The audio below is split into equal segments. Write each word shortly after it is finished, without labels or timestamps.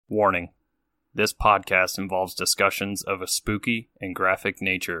Warning: this podcast involves discussions of a spooky and graphic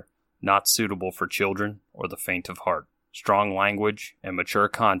nature not suitable for children or the faint of heart. Strong language and mature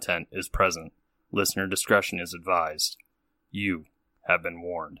content is present. Listener discretion is advised. You have been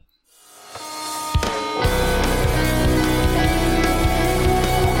warned.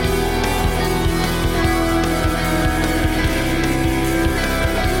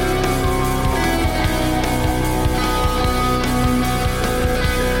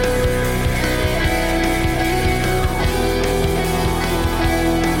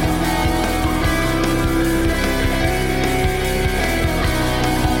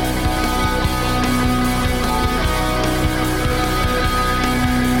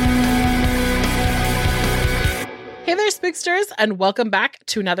 Hey there, Spooksters, and welcome back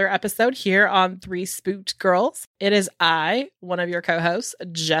to another episode here on Three Spooked Girls. It is I, one of your co-hosts,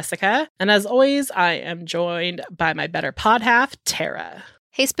 Jessica, and as always, I am joined by my better pod half, Tara.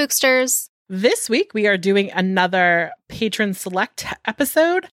 Hey, Spooksters. This week, we are doing another Patron Select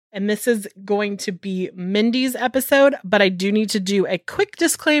episode, and this is going to be Mindy's episode, but I do need to do a quick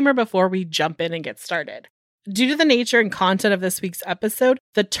disclaimer before we jump in and get started. Due to the nature and content of this week's episode,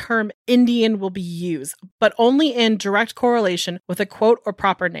 the term Indian will be used, but only in direct correlation with a quote or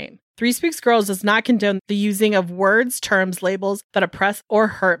proper name. Three Spooks Girls does not condone the using of words, terms, labels that oppress or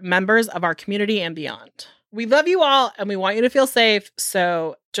hurt members of our community and beyond. We love you all and we want you to feel safe,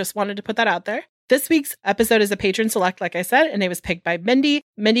 so just wanted to put that out there. This week's episode is a patron select, like I said, and it was picked by Mindy.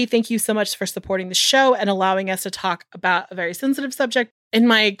 Mindy, thank you so much for supporting the show and allowing us to talk about a very sensitive subject. In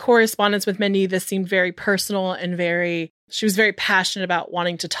my correspondence with Mindy, this seemed very personal and she was very passionate about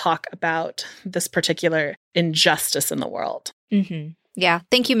wanting to talk about this particular injustice in the world. Mm-hmm. Yeah.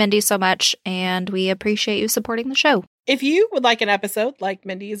 Thank you, Mindy, so much. And we appreciate you supporting the show. If you would like an episode like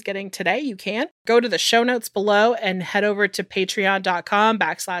Mindy is getting today, you can go to the show notes below and head over to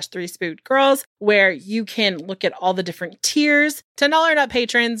patreon.com/3spookedgirls, where you can look at all the different tiers. $10 and up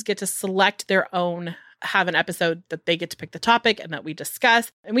patrons get to select their own, have an episode that they get to pick the topic and that we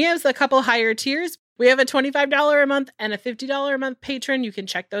discuss. And we have a couple higher tiers. We have a $25 a month and a $50 a month patron. You can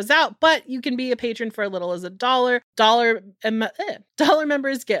check those out, but you can be a patron for as little as $1. Dollar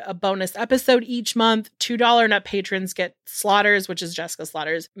members get a bonus episode each month. $2 and up patrons get Slaughters, which is Jessica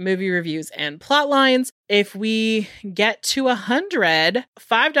Slaughter's movie reviews and plot lines. If we get to 100,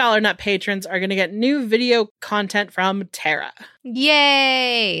 $5 and up patrons are going to get new video content from Tara.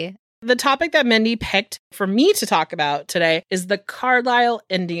 Yay! The topic that Mindy picked for me to talk about today is the Carlisle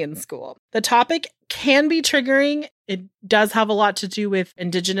Indian School. The topic can be triggering. It does have a lot to do with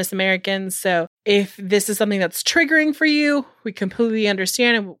Indigenous Americans. So if this is something that's triggering for you, we completely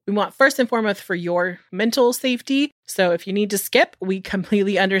understand. And we want first and foremost for your mental safety. So if you need to skip, we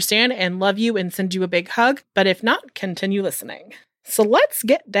completely understand and love you and send you a big hug. But if not, continue listening. So let's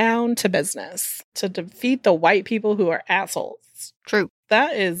get down to business to defeat the white people who are assholes. True.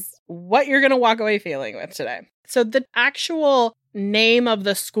 That is what you're going to walk away feeling with today. So the actual name of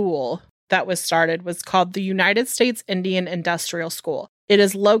the school that was started was called the United States Indian Industrial School. It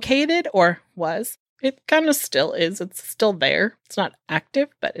is located, or was, it kind of still is, it's still there. It's not active,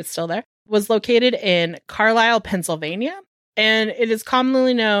 but it's still there. It was located in Carlisle, Pennsylvania, and it is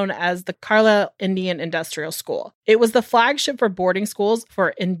commonly known as the Carlisle Indian Industrial School. It was the flagship for boarding schools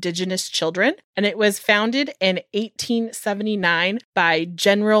for Indigenous children, and it was founded in 1879 by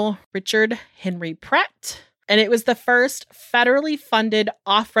General Richard Henry Pratt. And it was the first federally funded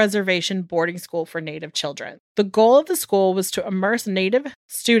off-reservation boarding school for Native children. The goal of the school was to immerse Native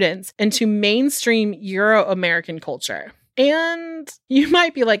students into mainstream Euro-American culture. And you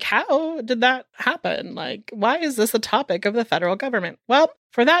might be like, how did that happen? Like, why is this a topic of the federal government? Well,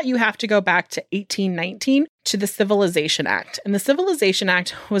 for that, you have to go back to 1819 to the Civilization Act. And the Civilization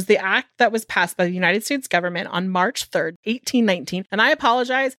Act was the act that was passed by the United States government on March 3rd, 1819. And I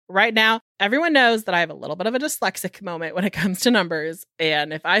apologize right now. Everyone knows that I have a little bit of a dyslexic moment when it comes to numbers.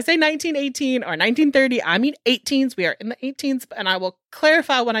 And if I say 1918 or 1930, I mean 18s. We are in the 18s, and I will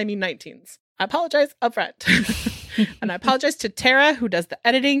clarify when I mean 19s. I apologize up front. And I apologize to Tara, who does the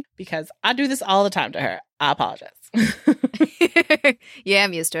editing, because I do this all the time to her. I apologize. Yeah,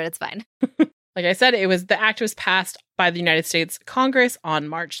 I'm used to it. It's fine. Like I said, the act was passed by the United States Congress on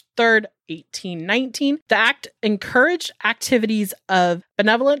March 3rd, 1819. The act encouraged activities of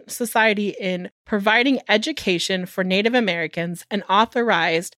benevolent society in providing education for Native Americans and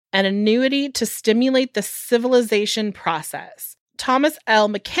authorized an annuity to stimulate the civilization process. Thomas L.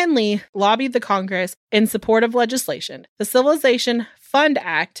 McKinley lobbied the Congress in support of legislation. The Civilization Fund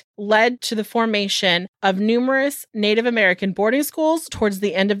Act led to the formation of numerous Native American boarding schools towards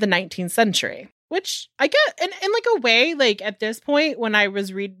the end of the 19th century. which I get in like a way, like at this point, when I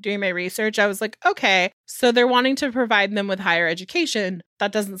was doing my research, I was like, okay, so they're wanting to provide them with higher education.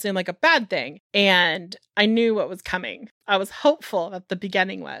 That doesn't seem like a bad thing. And I knew what was coming. I was hopeful that the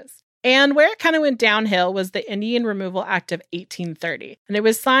beginning was. And where it kind of went downhill was the Indian Removal Act of 1830. And it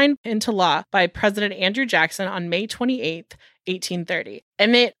was signed into law by President Andrew Jackson on May 28th, 1830.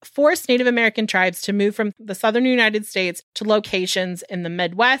 And it forced Native American tribes to move from the southern United States to locations in the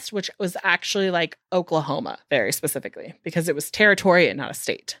Midwest, which was actually like Oklahoma, very specifically, because it was territory and not a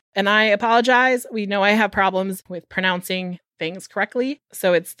state. And I apologize. We know I have problems with pronouncing things correctly.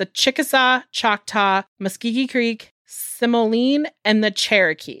 So it's the Chickasaw, Choctaw, Muskogee Creek, Semoline, and the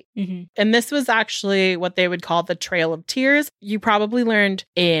Cherokee. Mm-hmm. And this was actually what they would call the Trail of Tears. You probably learned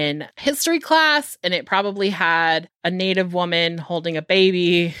in history class, and it probably had a Native woman holding a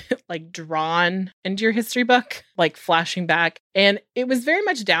baby, like drawn into your history book, like flashing back. And it was very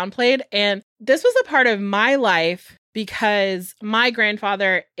much downplayed. And this was a part of my life because my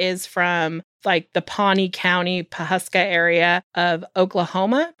grandfather is from like the Pawnee County, Pawhuska area of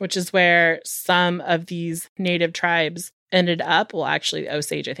Oklahoma, which is where some of these native tribes ended up. Well, actually,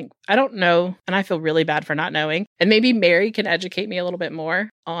 Osage, I think. I don't know. And I feel really bad for not knowing. And maybe Mary can educate me a little bit more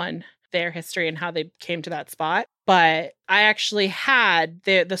on their history and how they came to that spot. But I actually had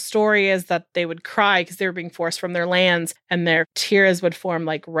the story is that they would cry because they were being forced from their lands and their tears would form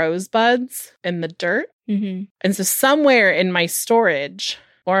like rosebuds in the dirt. Mm-hmm. And so somewhere in my storage,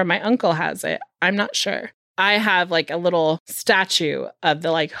 or my uncle has it, I'm not sure, I have like a little statue of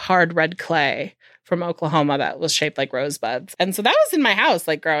the like hard red clay from Oklahoma that was shaped like rosebuds. And so that was in my house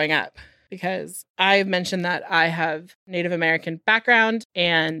like growing up, because I've mentioned that I have Native American background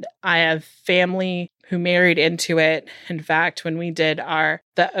and I have family who married into it. In fact, when we did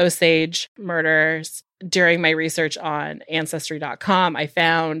the Osage murders during my research on Ancestry.com, I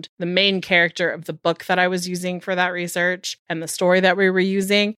found the main character of the book that I was using for that research and the story that we were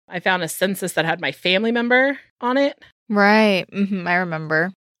using. I found a census that had my family member on it. Right. Mm-hmm. I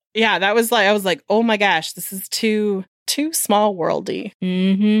remember. Yeah, that was like, I was like, oh my gosh, this is too small worldy.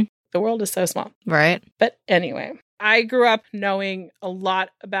 Mm-hmm. The world is so small. Right. But anyway, I grew up knowing a lot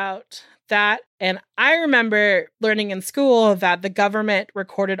about that. And I remember learning in school that the government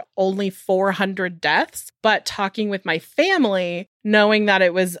recorded only 400 deaths, but talking with my family, knowing that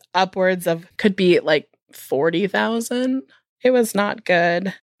it was upwards of, could be like 40,000. It was not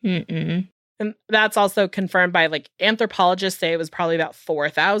good. Mm-mm. And that's also confirmed by like anthropologists say it was probably about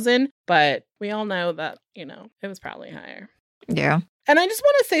 4,000, but we all know that, it was probably higher. Yeah. And I just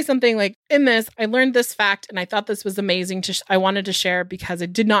want to say something like in this, I learned this fact and I thought this was amazing I wanted to share because I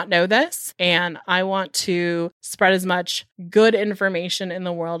did not know this. And I want to spread as much good information in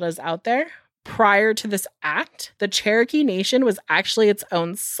the world as out there. Prior to this act, the Cherokee Nation was actually its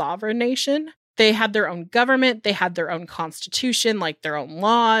own sovereign nation. They had their own government. They had their own constitution, like their own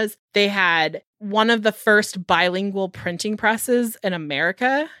laws. They had one of the first bilingual printing presses in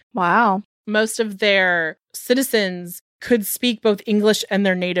America. Wow. Most of their citizens could speak both English and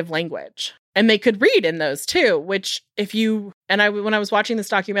their native language. And they could read in those too, which when I was watching this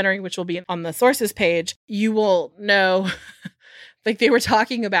documentary, which will be on the sources page, you will know, like they were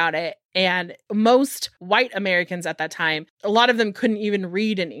talking about it. And most white Americans at that time, a lot of them couldn't even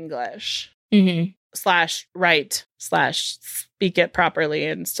read in English. Mm-hmm. /write/ speak it properly.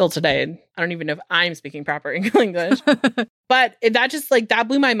 And still today, I don't even know if I'm speaking proper English. But that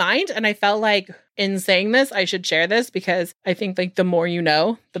blew my mind. And I felt like in saying this, I should share this because I think like the more you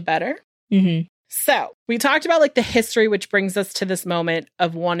know, the better. Mm-hmm. So we talked about like the history, which brings us to this moment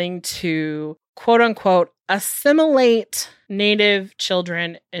of wanting to quote unquote assimilate Native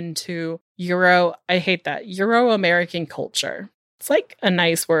children into Euro-American culture. It's like a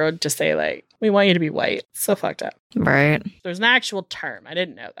nice word to say like, we want you to be white. It's so fucked up. Right. There's an actual term. I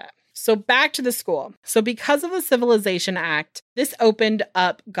didn't know that. So back to the school. So because of the Civilization Act, this opened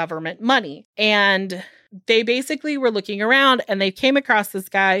up government money. And they basically were looking around and they came across this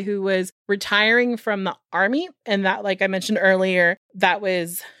guy who was retiring from the army. And that, like I mentioned earlier, that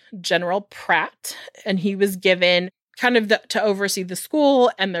was General Pratt. And he was given kind of to oversee the school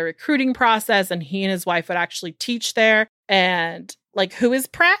and the recruiting process. And he and his wife would actually teach there. And like, who is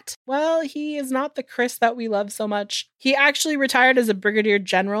Pratt? Well, he is not the Chris that we love so much. He actually retired as a brigadier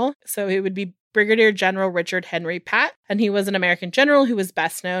general. So he would be Brigadier General Richard Henry Pratt. And he was an American general who was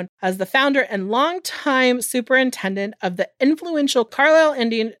best known as the founder and longtime superintendent of the influential Carlisle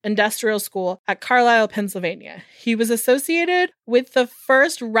Indian Industrial School at Carlisle, Pennsylvania. He was associated with the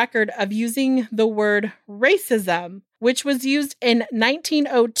first record of using the word racism which was used in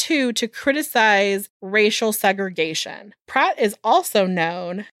 1902 to criticize racial segregation. Pratt is also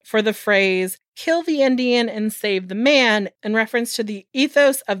known for the phrase, "kill the Indian and save the man," in reference to the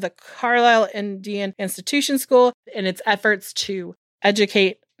ethos of the Carlisle Indian Institution School and its efforts to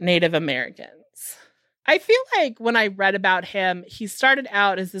educate Native Americans. I feel like when I read about him, he started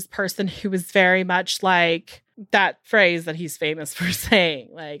out as this person who was very much like that phrase that he's famous for saying,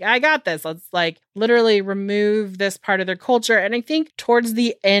 like, I got this. Let's like literally remove this part of their culture. And I think towards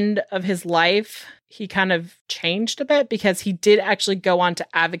the end of his life, he kind of changed a bit because he did actually go on to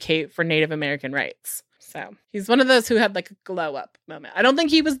advocate for Native American rights. So he's one of those who had like a glow up moment. I don't think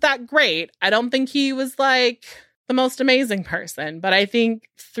he was that great. I don't think he was like the most amazing person, but I think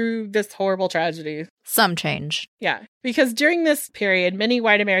through this horrible tragedy, some change. Yeah, because during this period, many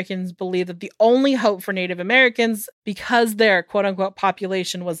white Americans believed that the only hope for Native Americans, because their quote unquote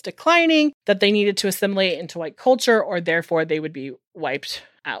population was declining, that they needed to assimilate into white culture or therefore they would be wiped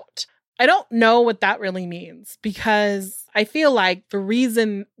out. I don't know what that really means because I feel like the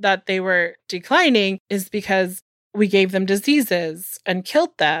reason that they were declining is because we gave them diseases and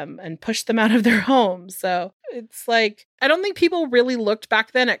killed them and pushed them out of their homes. So it's like, I don't think people really looked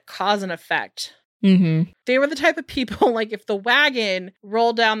back then at cause and effect. Mm-hmm. They were the type of people, like if the wagon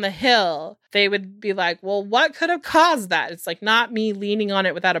rolled down the hill, they would be like, well, what could have caused that? It's like not me leaning on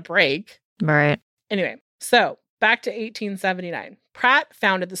it without a brake. Right. Anyway, so back to 1879. Pratt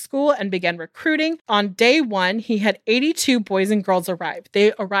founded the school and began recruiting. On day one, he had 82 boys and girls arrive.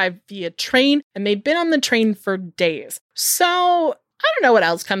 They arrived via train, and they'd been on the train for days. So I don't know what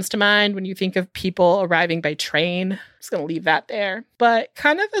else comes to mind when you think of people arriving by train. I'm just going to leave that there. But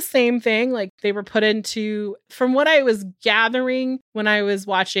kind of the same thing, like they were put into, from what I was gathering when I was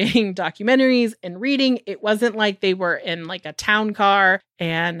watching documentaries and reading, it wasn't like they were in like a town car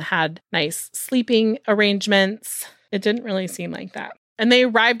and had nice sleeping arrangements. It didn't really seem like that. And they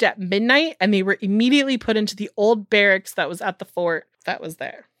arrived at midnight and they were immediately put into the old barracks that was at the fort that was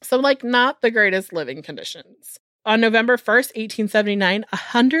there. So like not the greatest living conditions. On November 1st, 1879,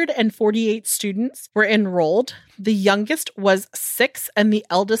 148 students were enrolled. The youngest was 6 and the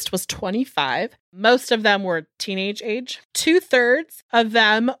eldest was 25. Most of them were teenage age. 2/3 of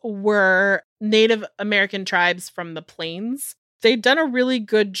them were Native American tribes from the plains. They'd done a really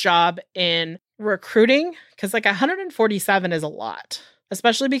good job in recruiting because like 147 is a lot,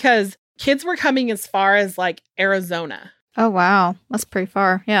 especially because kids were coming as far as like Arizona. Oh, wow. That's pretty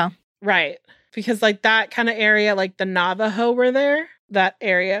far. Yeah. Right. Because like that kind of area, like the Navajo were there, that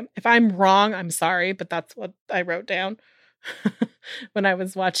area. If I'm wrong, I'm sorry, but that's what I wrote down when I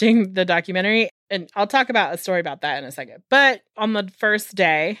was watching the documentary. And I'll talk about a story about that in a second. But on the first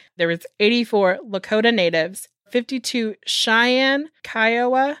day, there was 84 Lakota natives, 52 Cheyenne,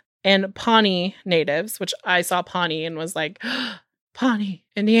 Kiowa, and Pawnee natives, which I saw Pawnee and was like, Pawnee,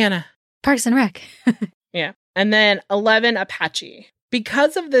 Indiana. Parks and Rec. Yeah. And then 11 Apache.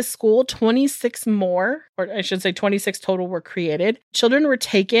 Because of this school, 26 more, or I should say 26 total were created. Children were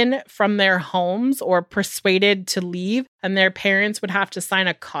taken from their homes or persuaded to leave, and their parents would have to sign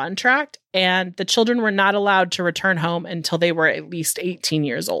a contract, and the children were not allowed to return home until they were at least 18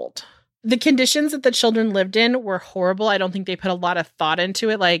 years old. The conditions that the children lived in were horrible. I don't think they put a lot of thought into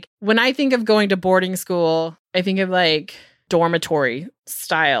it. Like when I think of going to boarding school, I think of like dormitory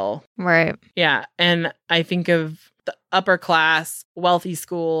style. Right. Yeah. And I think of the upper class, wealthy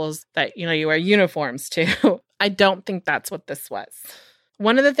schools that, you know, you wear uniforms to. I don't think that's what this was.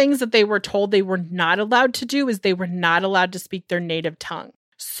 One of the things that they were told they were not allowed to do is they were not allowed to speak their native tongue.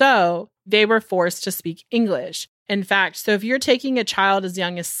 So they were forced to speak English. In fact, so if you're taking a child as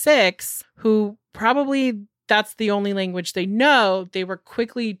young as 6, who probably that's the only language they know, they were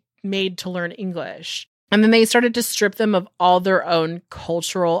quickly made to learn English. And then they started to strip them of all their own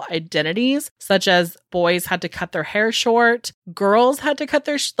cultural identities, such as boys had to cut their hair short, girls had to cut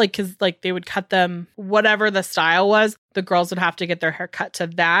their, because they would cut them, whatever the style was, the girls would have to get their hair cut to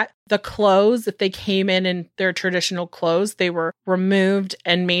that. The clothes, if they came in their traditional clothes, they were removed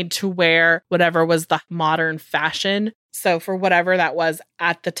and made to wear whatever was the modern fashion. So for whatever that was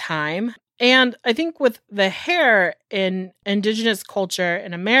at the time. And I think with the hair in indigenous culture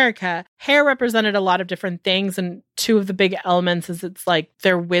in America, hair represented a lot of different things. And two of the big elements is it's like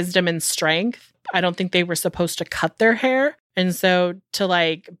their wisdom and strength. I don't think they were supposed to cut their hair. And so to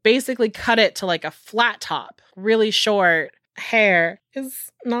like basically cut it to like a flat top, really short hair is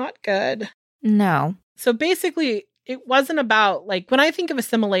not good. No. So basically it wasn't about like, when I think of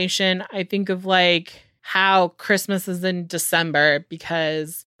assimilation, I think of like how Christmas is in December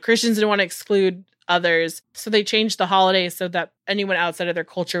because Christians didn't want to exclude others. So they changed the holidays so that anyone outside of their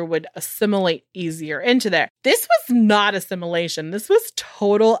culture would assimilate easier into there. This was not assimilation. This was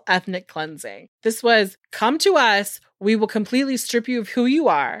total ethnic cleansing. This was, come to us, we will completely strip you of who you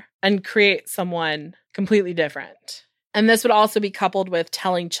are and create someone completely different. And this would also be coupled with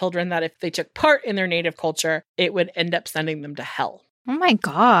telling children that if they took part in their native culture, it would end up sending them to hell. Oh my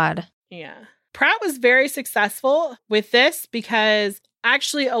God. Yeah. Pratt was very successful with this because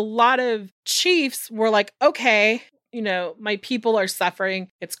actually a lot of chiefs were like, okay, you know, my people are suffering.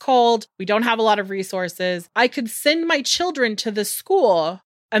 It's cold. We don't have a lot of resources. I could send my children to the school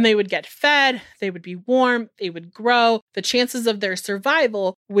and they would get fed. They would be warm. They would grow. The chances of their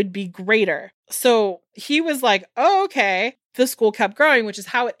survival would be greater. So he was like, oh, okay. The school kept growing, which is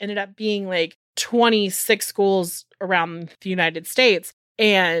how it ended up being like 26 schools around the United States.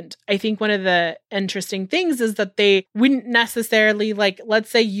 And I think one of the interesting things is that they wouldn't necessarily, like,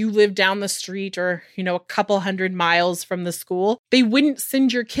 let's say you live down the street or, you know, a couple 100 miles from the school. They wouldn't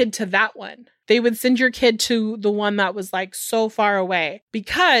send your kid to that one. They would send your kid to the one that was like so far away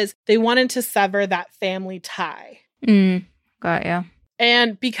because they wanted to sever that family tie. Got ya.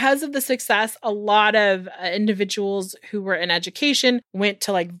 And because of the success, a lot of individuals who were in education went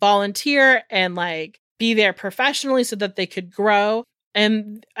to like volunteer and like be there professionally so that they could grow.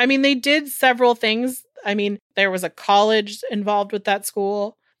 And I mean, they did several things. I mean, there was a college involved with that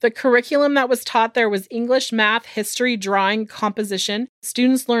school. The curriculum that was taught there was English, math, history, drawing, composition.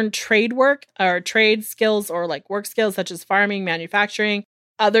 Students learned trade work or trade skills or like work skills such as farming, manufacturing.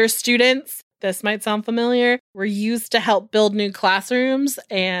 Other students, this might sound familiar, were used to help build new classrooms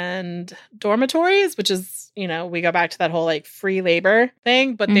and dormitories, which is, you know, we go back to that whole like free labor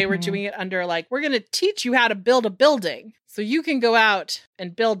thing, but they were doing it under like, we're going to teach you how to build a building so you can go out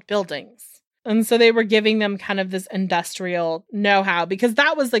and build buildings. And so they were giving them kind of this industrial know-how because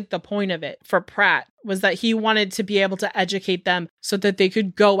that was like the point of it for Pratt, was that he wanted to be able to educate them so that they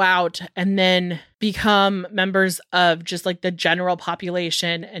could go out and then become members of just like the general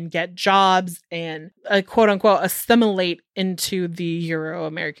population and get jobs and quote unquote assimilate into the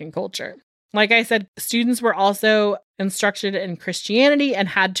Euro-American culture. Like I said, students were also instructed in Christianity and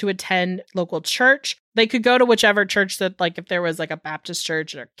had to attend local church. They could go to whichever church that, like if there was like a Baptist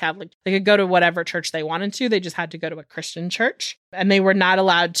church or Catholic, they could go to whatever church they wanted to. They just had to go to a Christian church. And they were not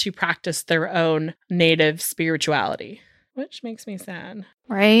allowed to practice their own native spirituality, which makes me sad.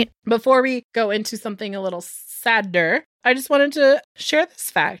 Right. Before we go into something a little sadder, I just wanted to share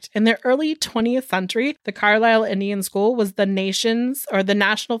this fact. In the early 20th century, the Carlisle Indian School was the nation's or the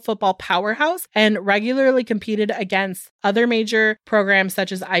national football powerhouse and regularly competed against other major programs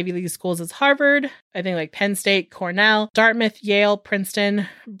such as Ivy League schools as Harvard, I think like Penn State, Cornell, Dartmouth, Yale, Princeton,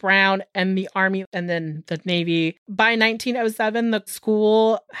 Brown, and the Army, and then the Navy. By 1907, the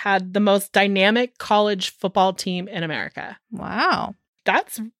school had the most dynamic college football team in America. Wow.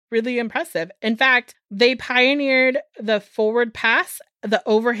 That's really impressive. In fact, they pioneered the forward pass, the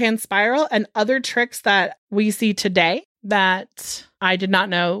overhand spiral, and other tricks that we see today that I did not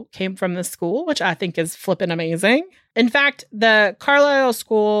know came from the school, which I think is flippin' amazing. In fact, the Carlisle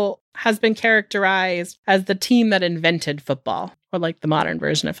School has been characterized as the team that invented football, or like the modern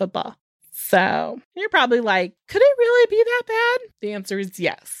version of football. So you're probably like, could it really be that bad? The answer is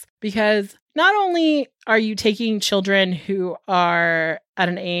yes, because not only are you taking children who are at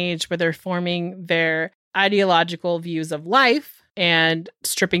an age where they're forming their ideological views of life and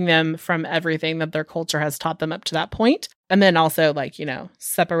stripping them from everything that their culture has taught them up to that point, and then also like, you know,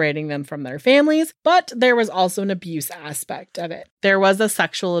 separating them from their families, but there was also an abuse aspect of it. There was a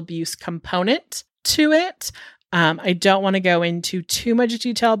sexual abuse component to it. I don't want to go into too much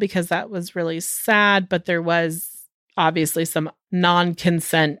detail because that was really sad, but there was obviously some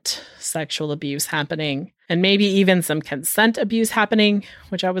non-consent sexual abuse happening and maybe even some consent abuse happening,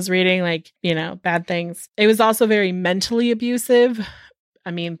 which I was reading, like, you know, bad things. It was also very mentally abusive.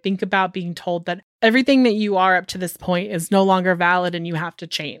 I mean, think about being told that everything that you are up to this point is no longer valid and you have to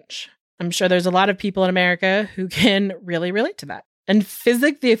change. I'm sure there's a lot of people in America who can really relate to that. And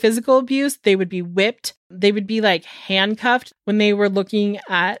the physical abuse, they would be whipped. They would be like handcuffed when they were looking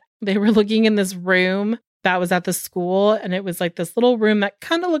in this room that was at the school. And it was like this little room that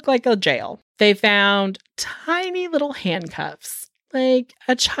kind of looked like a jail. They found tiny little handcuffs, like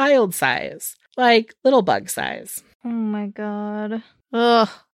a child size, like little bug size. Oh my God. Ugh.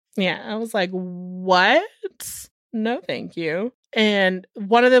 Yeah, I was like, what? No, thank you. And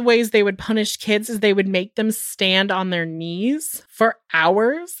one of the ways they would punish kids is they would make them stand on their knees for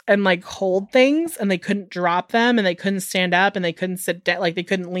hours and like hold things, and they couldn't drop them, and they couldn't stand up, and they couldn't sit down, like they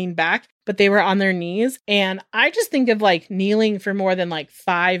couldn't lean back. but they were on their knees. And I just think of like kneeling for more than like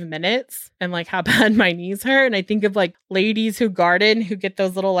 5 minutes and like how bad my knees hurt. And I think of like ladies who garden who get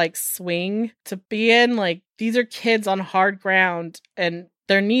those little like swing to be in. Like these are kids on hard ground and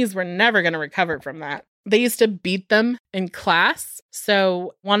their knees were never going to recover from that. They used to beat them in class.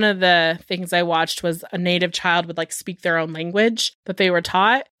 So one of the things I watched was a native child would like speak their own language that they were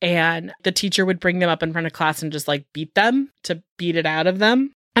taught. And the teacher would bring them up in front of class and just like beat them to beat it out of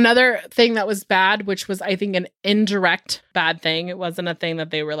them. Another thing that was bad, which was, I think, an indirect bad thing, it wasn't a thing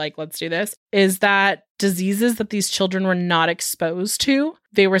that they were like, let's do this, is that diseases that these children were not exposed to,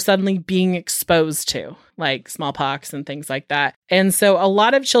 they were suddenly being exposed to, like smallpox and things like that. And so a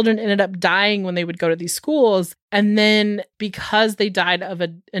lot of children ended up dying when they would go to these schools. And then because they died of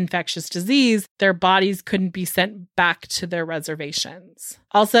an infectious disease, their bodies couldn't be sent back to their reservations.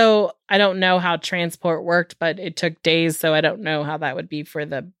 Also, I don't know how transport worked, but it took days. So I don't know how that would be for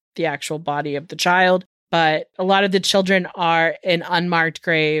the actual body of the child. But a lot of the children are in unmarked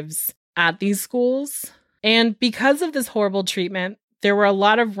graves at these schools. And because of this horrible treatment, there were a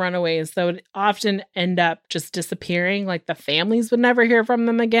lot of runaways that would often end up just disappearing. Like the families would never hear from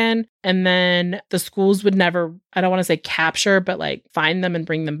them again. And then the schools would never, I don't want to say capture, but like find them and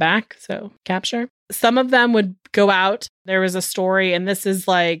bring them back. So capture. Some of them would go out. There was a story, and this is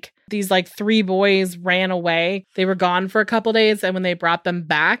like these like 3 boys ran away. They were gone for a couple days. And when they brought them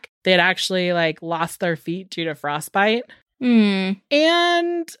back, they had actually like lost their feet due to frostbite.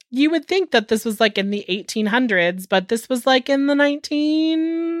 And you would think that this was like in the 1800s, but this was like in the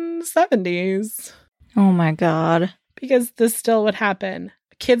 1970s. Oh my God. Because this still would happen.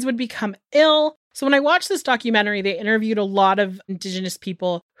 Kids would become ill. So when I watched this documentary, they interviewed a lot of Indigenous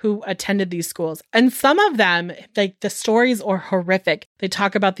people who attended these schools. And some of them, like the stories are horrific. They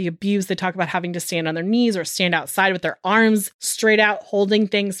talk about the abuse. They talk about having to stand on their knees or stand outside with their arms straight out, holding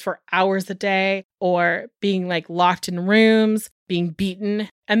things for hours a day, or being like locked in rooms, being beaten.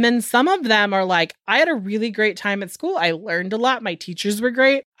 And then some of them are like, I had a really great time at school. I learned a lot. My teachers were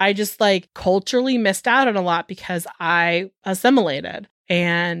great. I just like culturally missed out on a lot because I assimilated.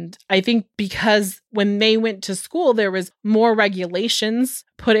 And I think because when they went to school, there was more regulations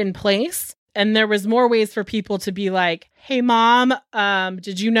put in place, and there was more ways for people to be like, hey, mom,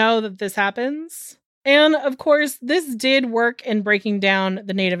 did you know that this happens? And of course, this did work in breaking down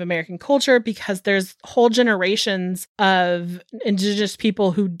the Native American culture, because there's whole generations of Indigenous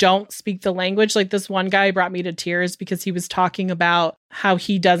people who don't speak the language. Like this one guy brought me to tears because he was talking about how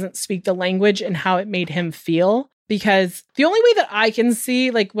he doesn't speak the language and how it made him feel. Because the only way that I can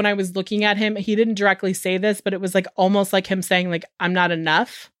see, like when I was looking at him, he didn't directly say this, but it was like almost like him saying like, I'm not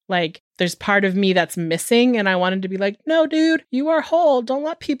enough. Like there's part of me that's missing. And I wanted to be like, no, dude, you are whole. Don't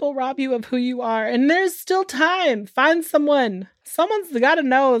let people rob you of who you are. And there's still time. Find someone. Someone's got to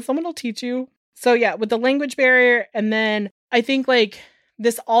know. Someone will teach you. So yeah, with the language barrier. And then I think like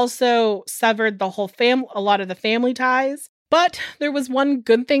this also severed the whole a lot of the family ties. But there was one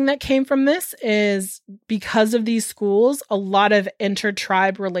good thing that came from this is because of these schools, a lot of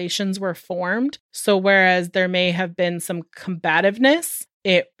inter-tribe relations were formed. So whereas there may have been some combativeness,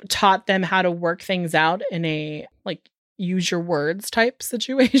 it taught them how to work things out in a like use your words type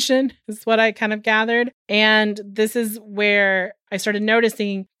situation is what I kind of gathered. And this is where I started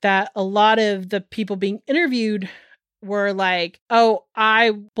noticing that a lot of the people being interviewed were like, oh,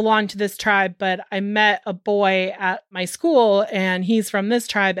 I belong to this tribe, but I met a boy at my school and he's from this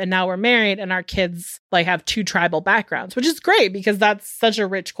tribe and now we're married and our kids like have 2 tribal backgrounds, which is great because that's such a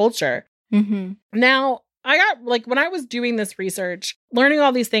rich culture. Mm-hmm. Now, I got like when I was doing this research, learning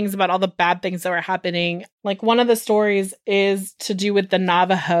all these things about all the bad things that were happening, like one of the stories is to do with the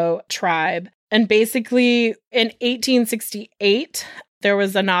Navajo tribe. And basically in 1868, there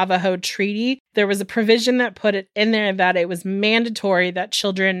was a Navajo treaty. There was a provision that put it in there that it was mandatory that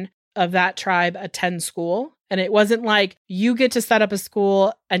children of that tribe attend school. And it wasn't like you get to set up a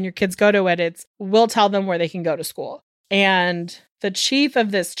school and your kids go to it. It's we'll tell them where they can go to school. And the chief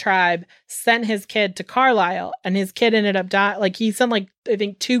of this tribe sent his kid to Carlisle, and his kid ended up dying. Like he sent like, I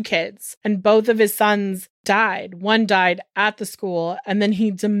think 2 kids, and both of his sons died. One died at the school, and then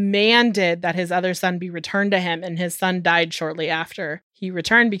he demanded that his other son be returned to him. And his son died shortly after he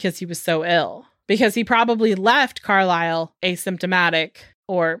returned because he was so ill, because he probably left Carlisle asymptomatic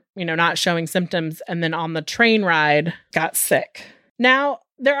or, you know, not showing symptoms. And then on the train ride got sick. Now,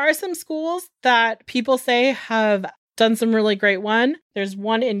 there are some schools that people say have done some really great one. There's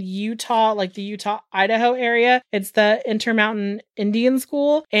one in Utah, like the Utah-Idaho area. It's the Intermountain Indian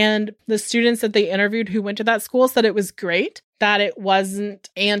School. And the students that they interviewed who went to that school said it was great, that it wasn't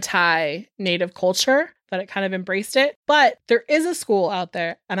anti-Native culture, that it kind of embraced it. But there is a school out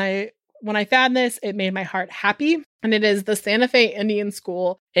there, and I when I found this, it made my heart happy. And it is the Santa Fe Indian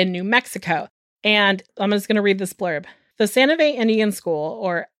School in New Mexico. And I'm just going to read this blurb. The Santa Fe Indian School,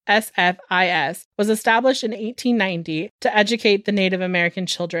 or SFIS, was established in 1890 to educate the Native American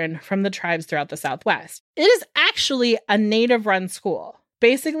children from the tribes throughout the Southwest. It is actually a Native-run school.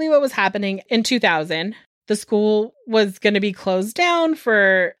 Basically, what was happening in 2000, the school was going to be closed down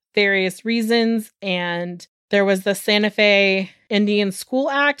for various reasons, and there was the Santa Fe Indian School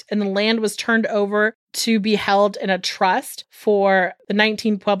Act, and the land was turned over to be held in a trust for the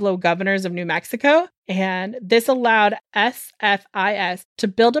 19 Pueblo governors of New Mexico. And this allowed SFIS to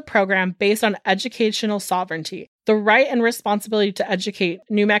build a program based on educational sovereignty, the right and responsibility to educate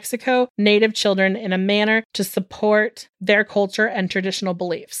New Mexico Native children in a manner to support their culture and traditional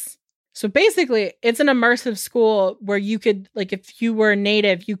beliefs. So basically, it's an immersive school where you could, like, if you were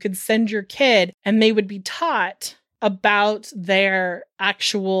Native, you could send your kid and they would be taught about their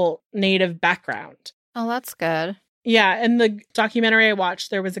actual Native background. Oh, that's good. Yeah, in the documentary I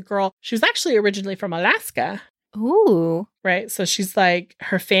watched, there was a girl, she was actually originally from Alaska. Ooh. Right? So she's like,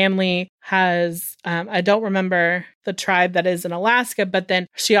 her family has, I don't remember the tribe that is in Alaska, but then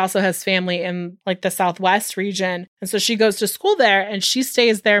she also has family in like the Southwest region. And so she goes to school there and she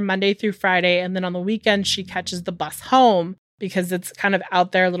stays there Monday through Friday. And then on the weekend, she catches the bus home because it's kind of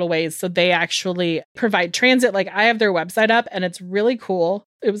out there a little ways. So they actually provide transit. Like, I have their website up and it's really cool.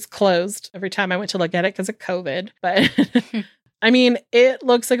 It was closed every time I went to look at it because of COVID. But I mean, it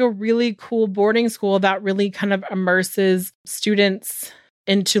looks like a really cool boarding school that really kind of immerses students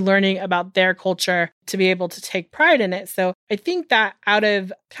into learning about their culture to be able to take pride in it. So I think that out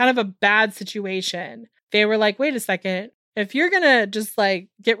of kind of a bad situation, they were like, wait a second, if you're going to just like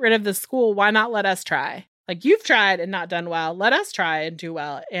get rid of the school, why not let us try? Like, you've tried and not done well. Let us try and do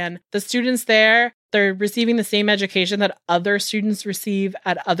well. And the students there, they're receiving the same education that other students receive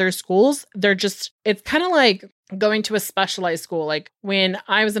at other schools. It's kind of like going to a specialized school. Like, when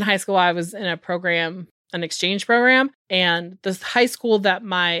I was in high school, I was in an exchange program. And the high school that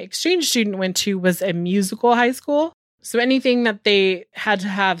my exchange student went to was a musical high school. So anything that they had to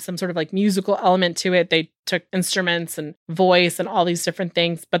have some sort of like musical element to it, they took instruments and voice and all these different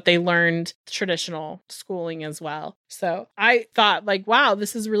things, but they learned traditional schooling as well. So I thought, like, wow,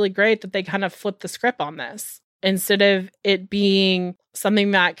 this is really great that they kind of flipped the script on this. Instead of it being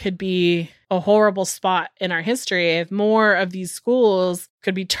something that could be a horrible spot in our history, if more of these schools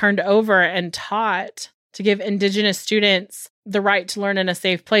could be turned over and taught to give Indigenous students the right to learn in a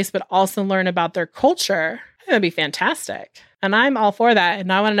safe place, but also learn about their culture, it would be fantastic. And I'm all for that.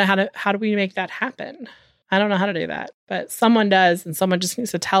 And I want to know how do we make that happen? I don't know how to do that, but someone does. And someone just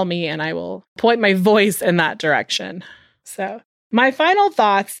needs to tell me and I will point my voice in that direction. So my final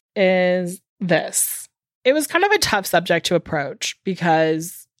thoughts is this. It was kind of a tough subject to approach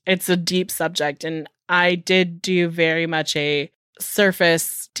because it's a deep subject. And I did do very much a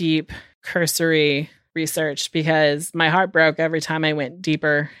surface, deep, cursory research because my heart broke every time I went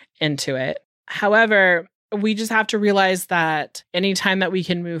deeper into it. However, we just have to realize that anytime that we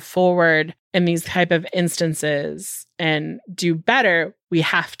can move forward in these type of instances and do better, we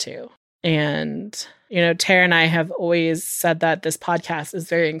have to. And, Tara and I have always said that this podcast is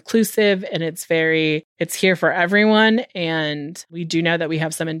very inclusive and it's here for everyone. And we do know that we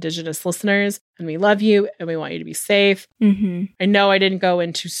have some Indigenous listeners and we love you and we want you to be safe. Mm-hmm. I know I didn't go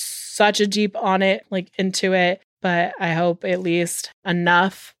into such a deep into it, but I hope at least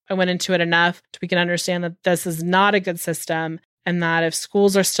enough. I went into it enough so we can understand that this is not a good system and that if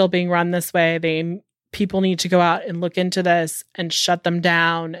schools are still being run this way, people need to go out and look into this and shut them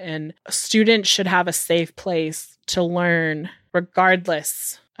down. And students should have a safe place to learn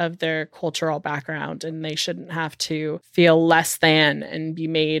regardless of their cultural background. And they shouldn't have to feel less than and be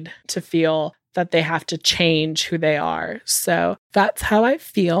made to feel that they have to change who they are. So that's how I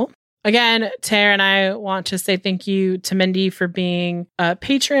feel. Again, Tara and I want to say thank you to Mindy for being a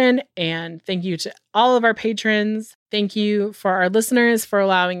patron, and thank you to all of our patrons. Thank you for our listeners for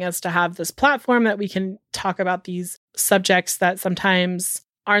allowing us to have this platform that we can talk about these subjects that sometimes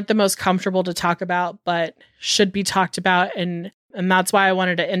aren't the most comfortable to talk about, but should be talked about. And that's why I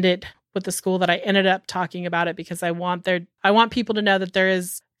wanted to end it with the school that I ended up talking about it, because I want people to know that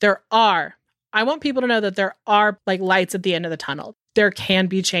there are like lights at the end of the tunnel. There can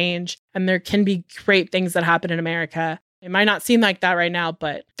be change and there can be great things that happen in America. It might not seem like that right now,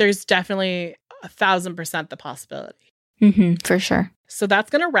 but there's definitely 1,000% the possibility. Mm-hmm, for sure. So that's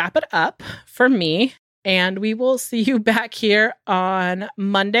going to wrap it up for me. And we will see you back here on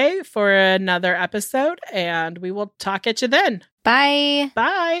Monday for another episode. And we will talk at you then. Bye.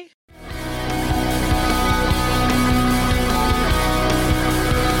 Bye.